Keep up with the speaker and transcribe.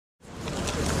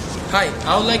Hi,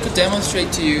 I would like to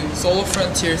demonstrate to you Solar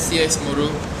Frontier CIS module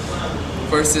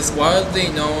versus widely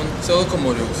known silicon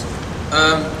modules.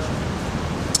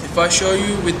 If I show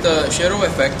you with the shadow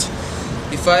effect,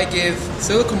 if I give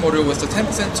silicon module with the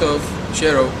 10% of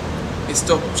shadow, it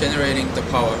stops generating the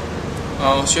power.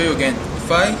 I'll show you again.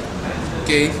 If I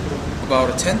gave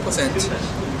about 10%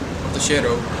 of the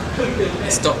shadow,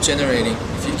 it stopped generating.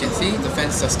 If you can see, the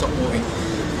fence has stopped moving.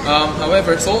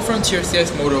 However, Solar Frontier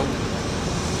CIS module,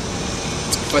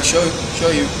 if I show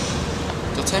you,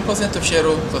 the 10% of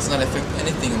shadow does not affect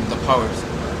anything on the powers.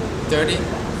 30,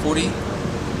 40,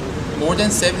 more than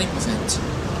 70%,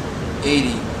 80.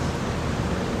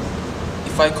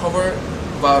 If I cover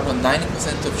about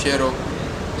 90% of shadow,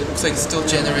 it looks like it's still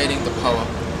generating the power.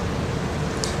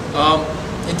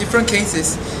 In different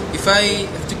cases, if I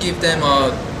have to give them a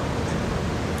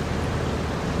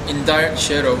indirect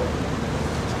shadow,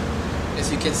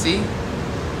 as you can see,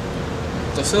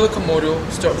 the silicon module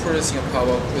starts producing a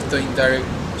power with the indirect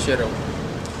shadow.